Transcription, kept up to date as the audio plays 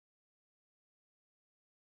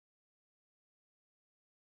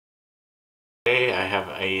Today I have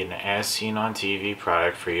an as seen on TV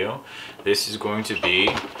product for you. This is going to be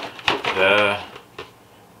the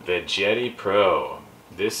Veggetti Pro.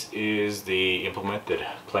 This is the implement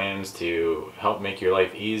that plans to help make your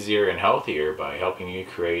life easier and healthier by helping you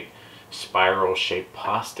create spiral shaped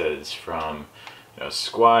pastas from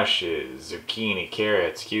squashes, zucchini,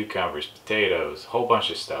 carrots, cucumbers, potatoes, a whole bunch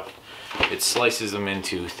of stuff. It slices them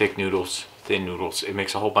into thick noodles, thin noodles. It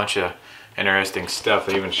makes a whole bunch of interesting stuff.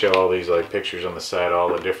 They even show all these pictures on the side,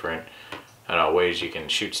 all the different ways you can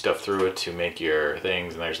shoot stuff through it to make your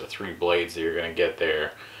things. And there's the 3 blades that you're gonna get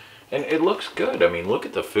there. And it looks good. I mean, look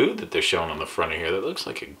at the food that they're showing on the front of here. That looks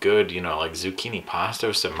like a good, like zucchini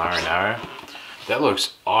pasta, some marinara. That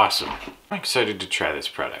looks awesome. I'm excited to try this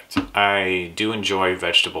product. I do enjoy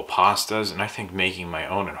vegetable pastas, and I think making my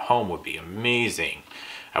own at home would be amazing.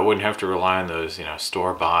 I wouldn't have to rely on those,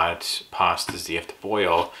 store-bought pastas that you have to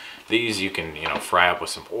boil. These you can, fry up with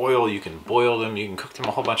some oil, you can boil them, you can cook them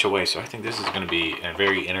a whole bunch of ways. So I think this is going to be a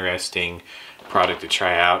very interesting product to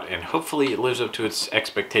try out, and hopefully it lives up to its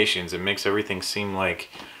expectations. It makes everything seem like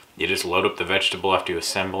you just load up the vegetable after you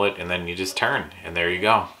assemble it, and then you just turn, and there you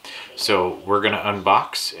go. So we're gonna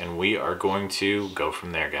unbox, and we are going to go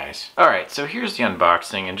from there, guys. All right, so here's the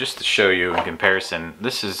unboxing, and just to show you in comparison,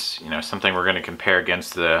 this is something we're gonna compare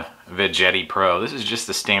against the Veggetti Pro. This is just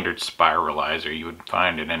the standard spiralizer you would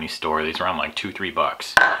find in any store. These are around like $2-3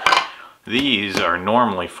 bucks. These are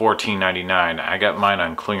normally $14.99. I got mine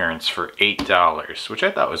on clearance for $8, which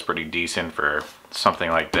I thought was pretty decent for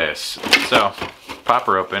something like this. So, pop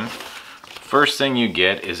her open. First thing you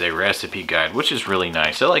get is a recipe guide, which is really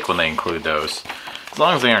nice. I like when they include those, as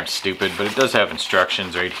long as they aren't stupid, but it does have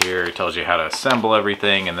instructions right here. It tells you how to assemble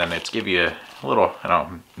everything, and then it's give you a little,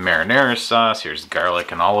 marinara sauce. Here's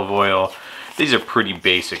garlic and olive oil. These are pretty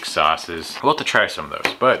basic sauces. We'll have to try some of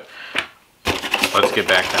those, but let's get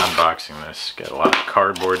back to unboxing this. Got a lot of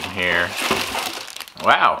cardboard in here.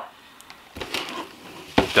 Wow.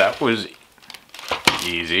 That was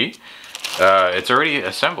easy. It's already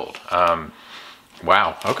assembled.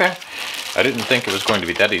 Wow, okay. I didn't think it was going to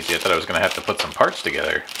be that easy. I thought I was going to have to put some parts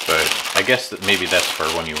together, but I guess that maybe that's for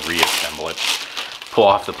when you reassemble it. Pull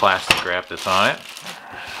off the plastic wrap that's on it.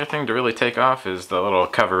 The thing to really take off is the little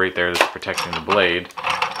cover right there that's protecting the blade.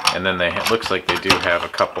 And then it looks like they do have a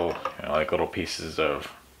couple, little pieces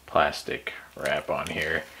of plastic wrap on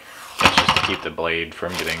here. That's just to keep the blade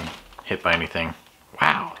from getting hit by anything.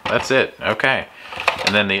 Wow, that's it. Okay.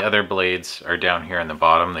 And then the other blades are down here in the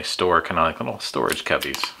bottom. They store kind of like little storage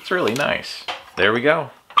cubbies. It's really nice. There we go.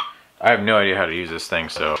 I have no idea how to use this thing,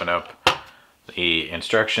 so open up the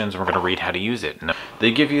instructions. We're going to read how to use it.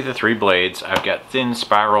 They give you the 3 blades. I've got thin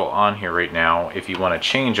spiral on here right now. If you want to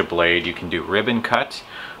change a blade, you can do ribbon cut,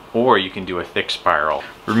 or you can do a thick spiral.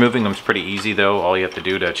 Removing them is pretty easy though. All you have to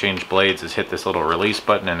do to change blades is hit this little release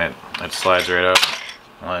button, and it slides right up.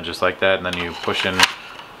 Just like that, and then you push in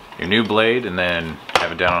your new blade and then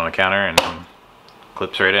have it down on the counter and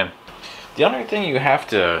clips right in. The only thing you have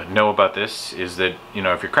to know about this is that, if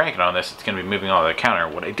you're cranking on this, it's going to be moving all the counter.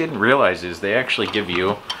 What I didn't realize is they actually give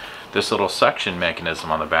you this little suction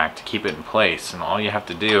mechanism on the back to keep it in place, and all you have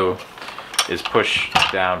to do is push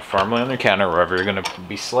down firmly on the counter wherever you're going to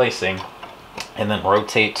be slicing, and then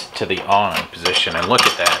rotate to the on position, and look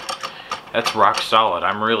at that. That's rock solid.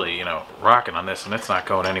 I'm really, rocking on this, and it's not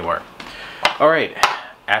going anywhere. All right,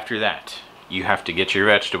 after that, you have to get your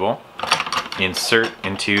vegetable, insert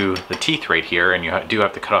into the teeth right here, and you do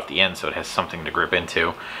have to cut off the end so it has something to grip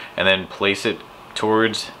into, and then place it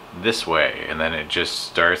towards this way, and then it just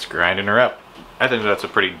starts grinding her up. I think that's a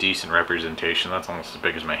pretty decent representation. That's almost as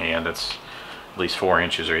big as my hand. That's at least 4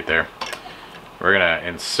 inches right there. We're gonna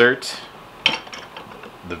insert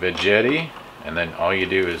the Veggetti, and then all you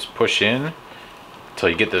do is push in until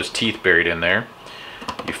you get those teeth buried in there.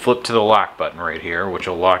 You flip to the lock button right here, which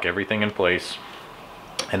will lock everything in place.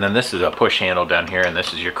 And then this is a push handle down here, and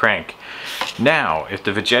this is your crank. Now, if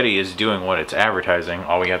the Veggetti is doing what it's advertising,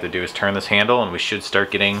 all we have to do is turn this handle, and we should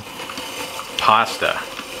start getting pasta.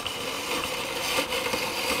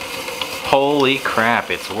 Holy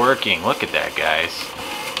crap, it's working. Look at that, guys.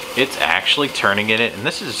 It's actually turning it in, and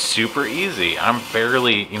this is super easy. I'm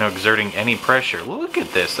barely, exerting any pressure. Look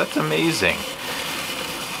at this, that's amazing.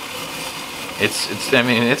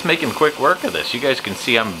 It's making quick work of this. You guys can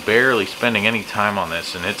see I'm barely spending any time on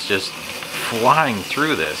this, and it's just flying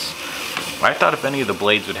through this. I thought if any of the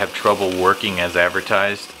blades would have trouble working as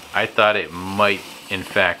advertised, I thought it might, in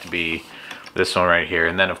fact, be this one right here.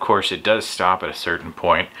 And then, of course, it does stop at a certain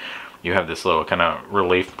point. You have this little kind of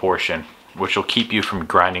relief portion, which will keep you from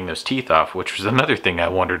grinding those teeth off, which was another thing I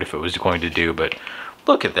wondered if it was going to do. But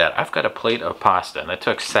look at that. I've got a plate of pasta, and that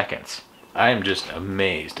took seconds. I am just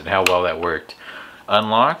amazed at how well that worked.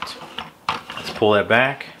 Unlocked. Let's pull that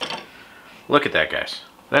back. Look at that, guys.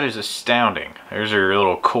 That is astounding. There's our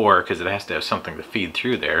little core because it has to have something to feed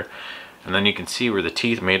through there. And then you can see where the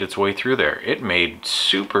teeth made its way through there. It made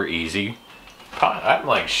super easy. I'm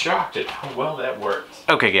like shocked at how well that worked.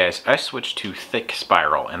 Okay guys, I switched to thick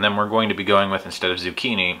spiral, and then we're going to be going with, instead of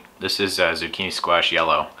zucchini, this is zucchini squash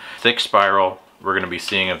yellow. Thick spiral, we're going to be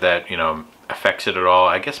seeing if that, you know, affects it at all.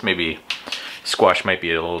 I guess maybe squash might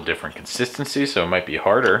be a little different consistency, so it might be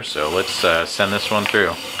harder. So let's send this one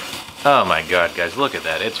through. Oh my god, guys, look at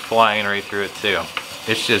that. It's flying right through it too.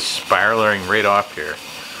 It's just spiraling right off here.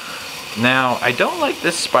 Now, I don't like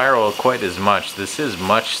this spiral quite as much. This is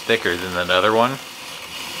much thicker than that other one.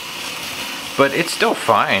 But it's still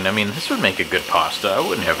fine. I mean, this would make a good pasta. I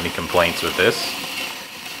wouldn't have any complaints with this.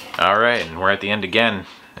 Alright, and we're at the end again.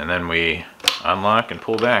 And then we unlock and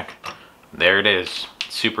pull back. There it is.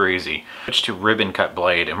 Super easy. Switch to ribbon cut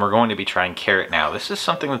blade, and we're going to be trying carrot now. This is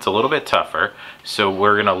something that's a little bit tougher. So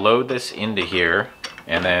we're going to load this into here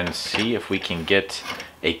and then see if we can get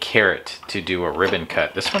a carrot to do a ribbon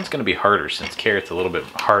cut. This one's going to be harder since carrot's a little bit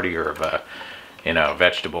hardier of a, you know,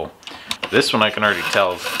 vegetable. This one I can already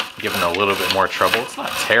tell is giving a little bit more trouble. It's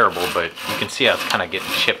not terrible, but you can see how it's kind of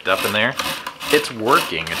getting chipped up in there. It's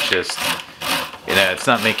working. It's just, you know, it's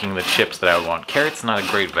not making the chips that I would want. Carrot's not a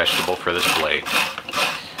great vegetable for this blade.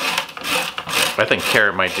 I think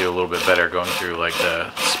carrot might do a little bit better going through like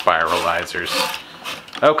the spiralizers.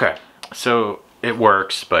 Okay, so it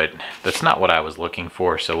works, but that's not what I was looking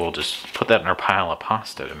for, so we'll just put that in our pile of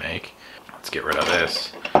pasta to make. Let's get rid of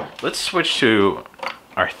this. Let's switch to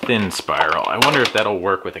our thin spiral. I wonder if that'll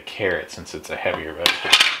work with a carrot since it's a heavier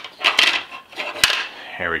vegetable.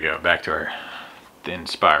 Here we go, back to our thin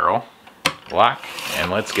spiral. Lock, and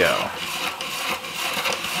let's go.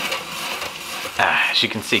 As you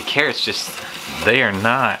can see, carrots just, they are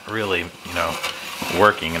not really, you know,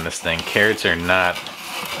 working in this thing. Carrots are not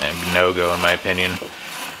a no-go in my opinion.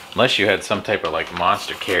 Unless you had some type of like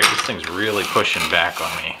monster carrot. This thing's really pushing back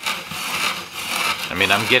on me. I mean,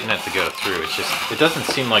 I'm getting it to go through. It's just, it doesn't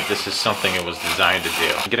seem like this is something it was designed to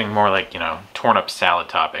do. I'm getting more like, you know, torn up salad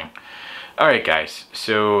topping. Alright guys,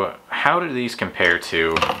 so how do these compare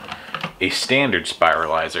to a standard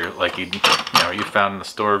spiralizer like you found in the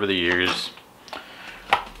store over the years?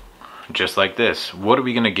 Just like this. What are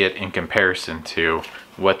we going to get in comparison to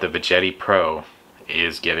what the Veggetti Pro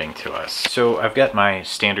is giving to us? So I've got my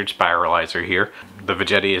standard spiralizer here. The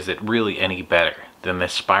Veggetti, is it really any better than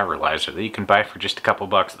this spiralizer that you can buy for just a couple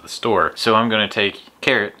bucks at the store? So I'm going to take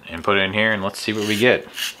carrot and put it in here and let's see what we get.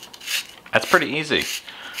 That's pretty easy.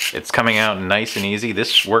 It's coming out nice and easy.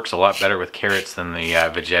 This works a lot better with carrots than the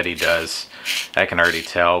Veggetti does. I can already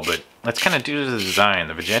tell, but that's kind of due to the design.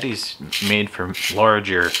 The Veggetti's made for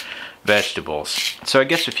larger vegetables. So I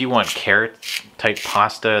guess if you want carrot type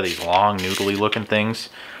pasta, these long noodly looking things,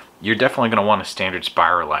 you're definitely going to want a standard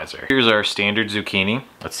spiralizer. Here's our standard zucchini.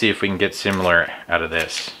 Let's see if we can get similar out of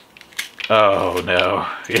this. Oh no,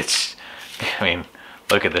 it's, I mean,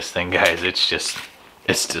 look at this thing guys, it's just,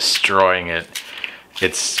 it's destroying it.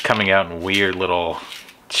 It's coming out in weird little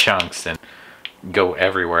chunks and go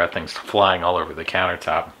everywhere. That thing's flying all over the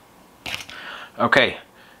countertop. Okay,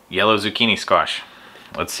 yellow zucchini squash.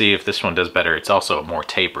 Let's see if this one does better. It's also more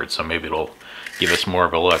tapered, so maybe it'll give us more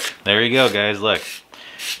of a look. There you go, guys, look.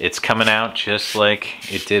 It's coming out just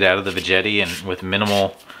like it did out of the Veggetti and with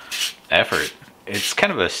minimal effort. It's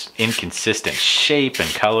kind of an inconsistent shape and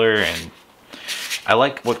color, and I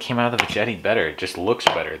like what came out of the Veggetti better. It just looks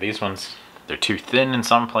better. These ones, they're too thin in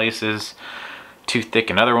some places, too thick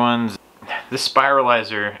in other ones. This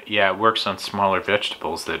spiralizer, yeah, it works on smaller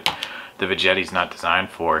vegetables that the Veggetti's not designed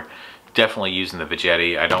for. Definitely using the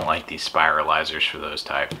Veggetti. I don't like these spiralizers for those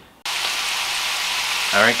type.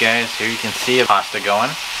 Alright guys, here you can see a pasta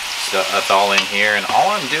going. So that's all in here, and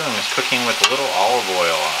all I'm doing is cooking with a little olive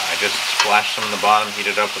oil. I just splashed some in the bottom,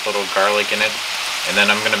 heat it up with a little garlic in it, and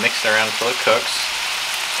then I'm going to mix it around until it cooks.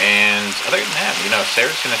 And other than that, you know,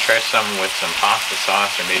 Sarah's going to try some with some pasta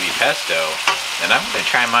sauce or maybe pesto. And I'm going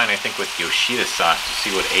to try mine, I think, with Yoshida sauce to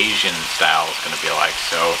see what Asian style is going to be like.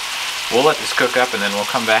 So we'll let this cook up and then we'll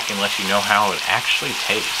come back and let you know how it actually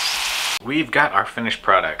tastes. We've got our finished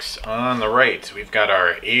products. On the right, we've got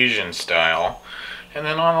our Asian style. And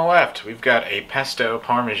then on the left, we've got a pesto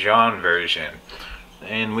parmesan version.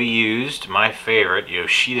 And we used my favorite,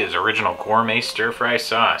 Yoshida's original gourmet stir-fry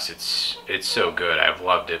sauce. It's so good. I've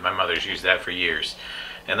loved it. My mother's used that for years.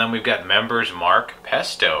 And then we've got Member's Mark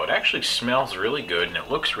pesto. It actually smells really good and it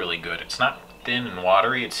looks really good. It's not thin and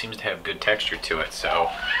watery. It seems to have good texture to it. So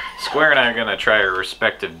Square and I are gonna try our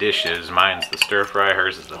respective dishes. Mine's the stir fry,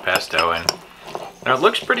 hers is the pesto, and it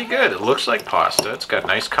looks pretty good. It looks like pasta. It's got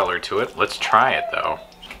nice color to it. Let's try it though.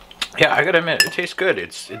 Yeah, I gotta admit, it tastes good.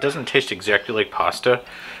 It doesn't taste exactly like pasta,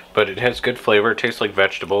 but it has good flavor. It tastes like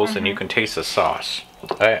vegetables, and you can taste the sauce.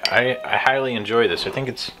 I highly enjoy this. I think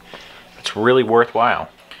it's really worthwhile.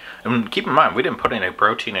 And keep in mind, we didn't put any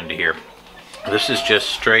protein into here. This is just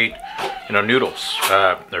straight, noodles.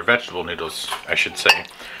 They're vegetable noodles, I should say.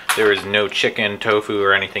 There is no chicken, tofu,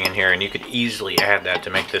 or anything in here, and you could easily add that to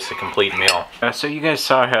make this a complete meal. So you guys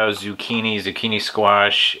saw how zucchini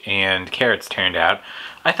squash, and carrots turned out.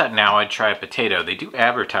 I thought now I'd try a potato. They do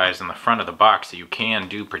advertise in the front of the box that you can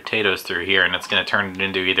do potatoes through here, and it's going to turn it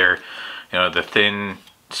into either, the thin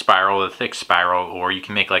spiral, the thick spiral, or you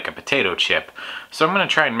can make like a potato chip. So I'm going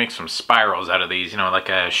to try and make some spirals out of these, like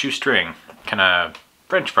a shoestring kind of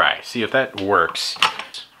French fry. See if that works.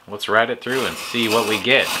 Let's ride it through and see what we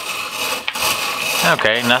get.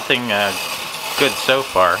 Okay, nothing good so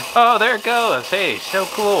far. Oh, there it goes. Hey, so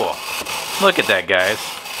cool. Look at that, guys.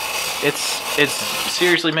 It's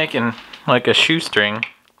seriously making like a shoestring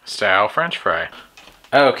style French fry.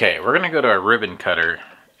 Okay, we're gonna go to our ribbon cutter,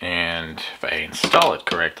 and if I install it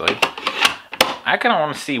correctly, I kind of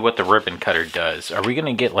want to see what the ribbon cutter does. Are we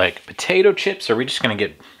gonna get like potato chips, or are we just gonna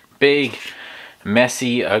get big,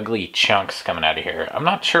 messy, ugly chunks coming out of here? I'm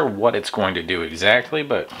not sure what it's going to do exactly,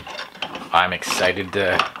 but I'm excited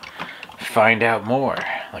to find out more.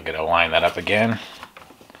 I'm gonna line that up again.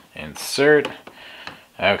 Insert.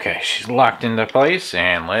 Okay, she's locked into place,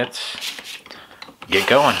 and let's get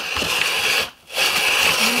going.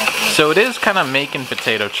 So it is kind of making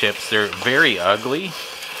potato chips. They're very ugly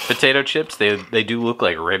potato chips. They do look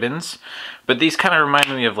like ribbons, but these kind of remind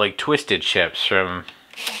me of like twisted chips from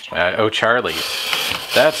O'Charlie's.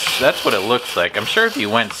 That's what it looks like. I'm sure if you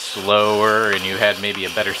went slower and you had maybe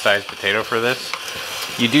a better sized potato for this,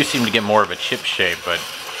 you do seem to get more of a chip shape, but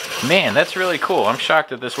man, that's really cool. I'm shocked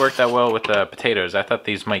that this worked out well with the potatoes. I thought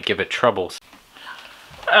these might give it trouble.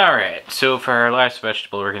 Alright, so for our last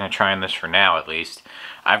vegetable, we're going to try on this for now at least.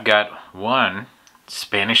 I've got one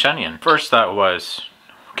Spanish onion. First thought was,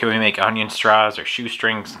 can we make onion straws or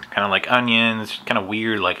shoestrings, kind of like onions, kind of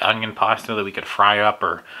weird like onion pasta that we could fry up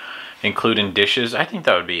or include in dishes? I think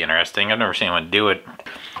that would be interesting. I've never seen anyone do it.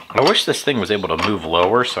 I wish this thing was able to move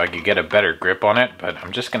lower so I could get a better grip on it, but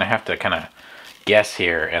I'm just going to have to kind of guess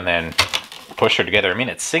here and then push her together. I mean,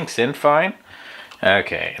 it sinks in fine.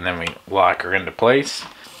 Okay, and then we lock her into place.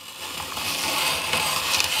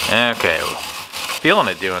 Okay, feeling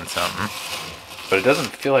it doing something, but it doesn't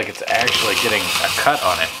feel like it's actually getting a cut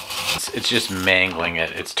on it. It's just mangling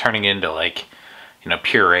it. It's turning into like,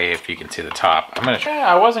 puree, if you can see the top.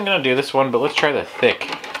 I wasn't gonna do this one, but let's try the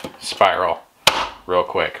thick spiral real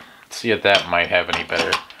quick. See if that might have any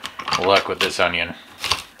better luck with this onion.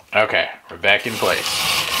 Okay, we're back in place.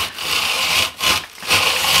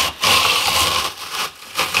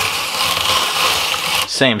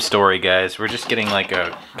 Same story, guys. We're just getting like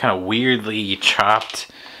a kind of weirdly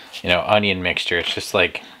chopped, onion mixture. It's just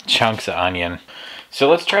like chunks of onion. So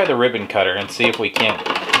let's try the ribbon cutter and see if we can't,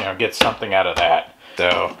 get something out of that.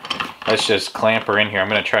 So let's just clamp her in here. I'm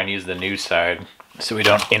going to try and use the new side so we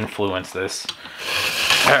don't influence this.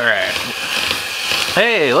 All right.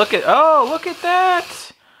 Hey, look at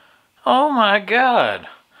that. Oh my God.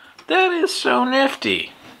 That is so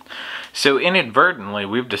nifty. So inadvertently,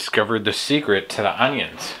 we've discovered the secret to the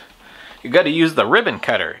onions. You got to use the ribbon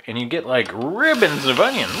cutter, and you get like ribbons of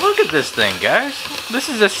onion. Look at this thing, guys. This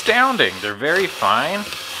is astounding. They're very fine.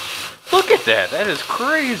 Look at that. That is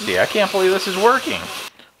crazy. I can't believe this is working.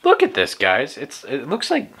 Look at this, guys. It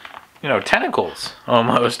looks like, tentacles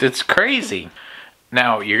almost. It's crazy.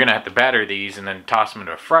 Now, you're going to have to batter these and then toss them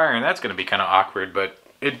into a fryer, and that's going to be kind of awkward, but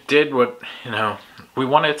it did what, we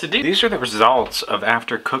wanted it to do. These are the results of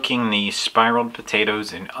after cooking the spiraled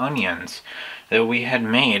potatoes and onions that we had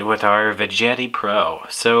made with our Veggetti Pro.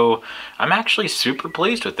 So I'm actually super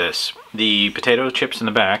pleased with this. The potato chips in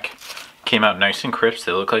the back came out nice and crisp.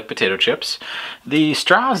 They look like potato chips. The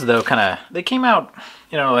straws, though, they came out,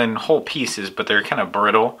 in whole pieces, but they're kind of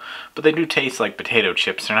brittle. But they do taste like potato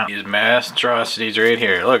chips. They're not these monstrosities right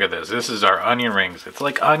here. Look at this. This is our onion rings. It's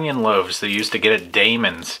like onion loaves they used to get at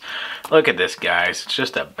Damon's. Look at this, guys. It's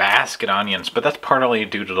just a basket of onions, but that's partly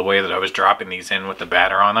due to the way that I was dropping these in with the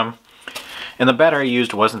batter on them. And the batter I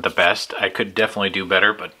used wasn't the best. I could definitely do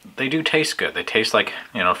better, but they do taste good. They taste like,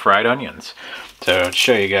 fried onions. So to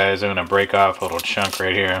show you guys, I'm going to break off a little chunk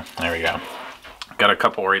right here. There we go. Got a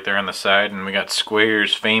couple right there on the side, and we got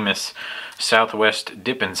Square's famous Southwest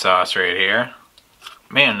dipping sauce right here.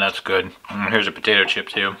 Man, that's good. And here's a potato chip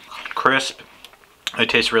too. Crisp. It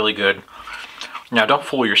tastes really good. Now, don't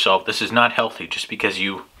fool yourself. This is not healthy just because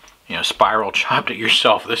you spiral chopped it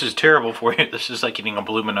yourself. This is terrible for you. This is like eating a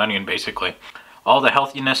bloomin' onion, basically. All the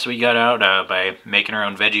healthiness we got out by making our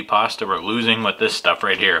own veggie pasta, we're losing with this stuff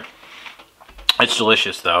right here. It's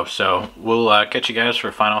delicious, though, so we'll catch you guys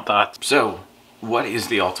for final thoughts. So, what is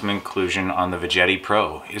the ultimate conclusion on the Veggetti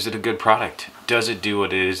Pro? Is it a good product? Does it do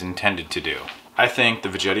what it is intended to do? I think the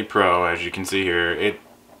Veggetti Pro, as you can see here,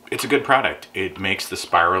 it's a good product. It makes the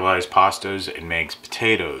spiralized pastas, it makes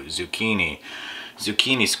potatoes,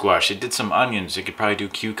 zucchini squash, it did some onions, it could probably do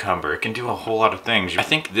cucumber, it can do a whole lot of things. I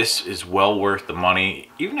think this is well worth the money,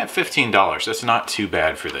 even at $15, that's not too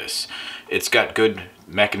bad for this. It's got good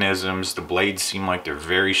mechanisms, the blades seem like they're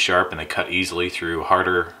very sharp and they cut easily through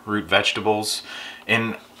harder root vegetables.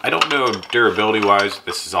 And I don't know durability wise,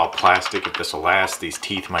 this is all plastic, if this will last, these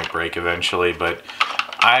teeth might break eventually, but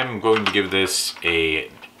I'm going to give this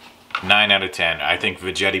a 9 out of 10. I think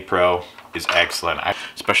Veggetti Pro is excellent,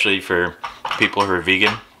 especially for people who are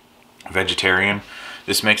vegan, vegetarian.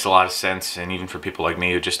 This makes a lot of sense, and even for people like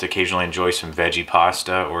me who just occasionally enjoy some veggie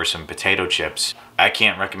pasta or some potato chips. I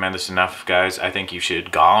can't recommend this enough, guys. I think you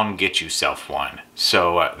should go and get yourself one.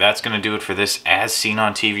 So that's going to do it for this As Seen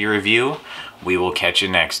on TV review. We will catch you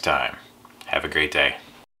next time. Have a great day.